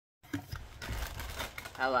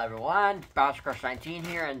Hello everyone, BLT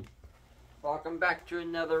here, and welcome back to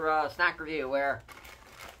another snack review where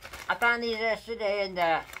I found these yesterday and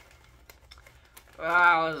I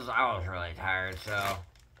was really tired, so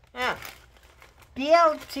yeah.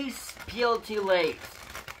 BLT Lays.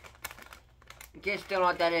 In case you don't know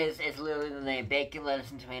what that is, it's literally the name bacon,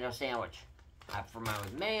 lettuce, and tomato sandwich. I prefer mine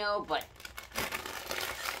with mayo, but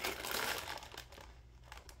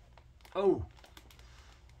oh.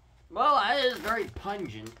 Well, that is very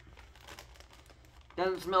pungent.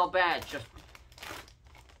 Doesn't smell bad, it's just...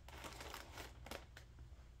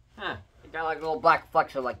 Huh. It got like little black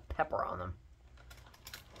flecks of like pepper on them.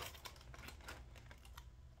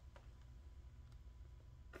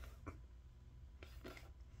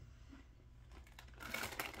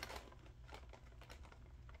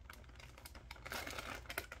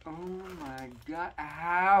 Oh my god,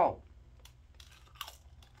 how?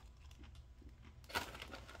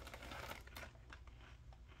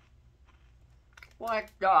 What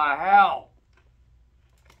the hell?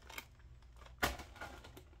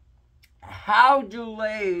 How do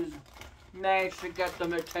Lay's manage to get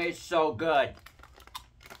them to taste so good?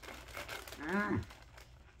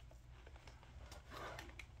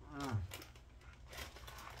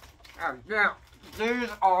 Yeah, these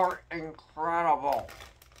are incredible.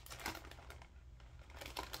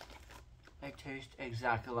 They taste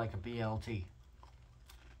exactly like a BLT.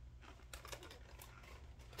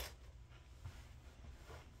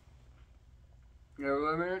 They're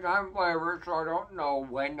limited time flavors, so I don't know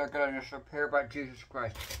when they're gonna disappear, but Jesus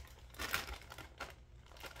Christ.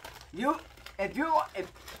 If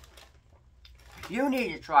you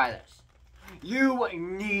need to try this. You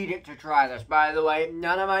need to try this. By the way,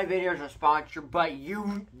 none of my videos are sponsored, but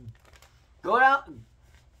you go down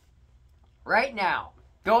right now.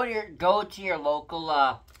 Go to your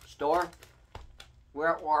local store,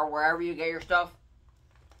 or wherever you get your stuff,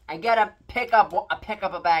 and pick up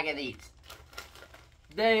a bag of these.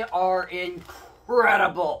 They are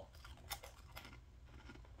incredible.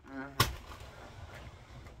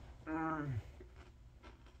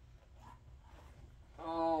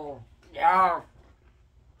 Oh, yeah.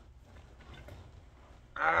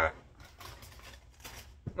 Well,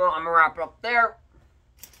 I'm going to wrap it up there.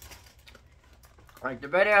 Like the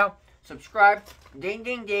video, subscribe, ding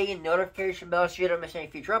ding ding, and notification bell so you don't miss any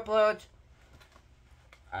future uploads.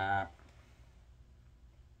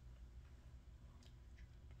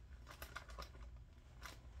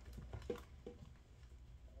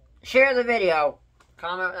 Share the video.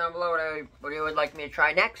 Comment down below what you would like me to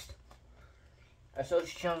try next.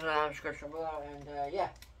 Associate channels in the description below. And yeah.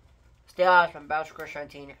 Stay awesome.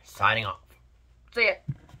 BLT signing off. See ya.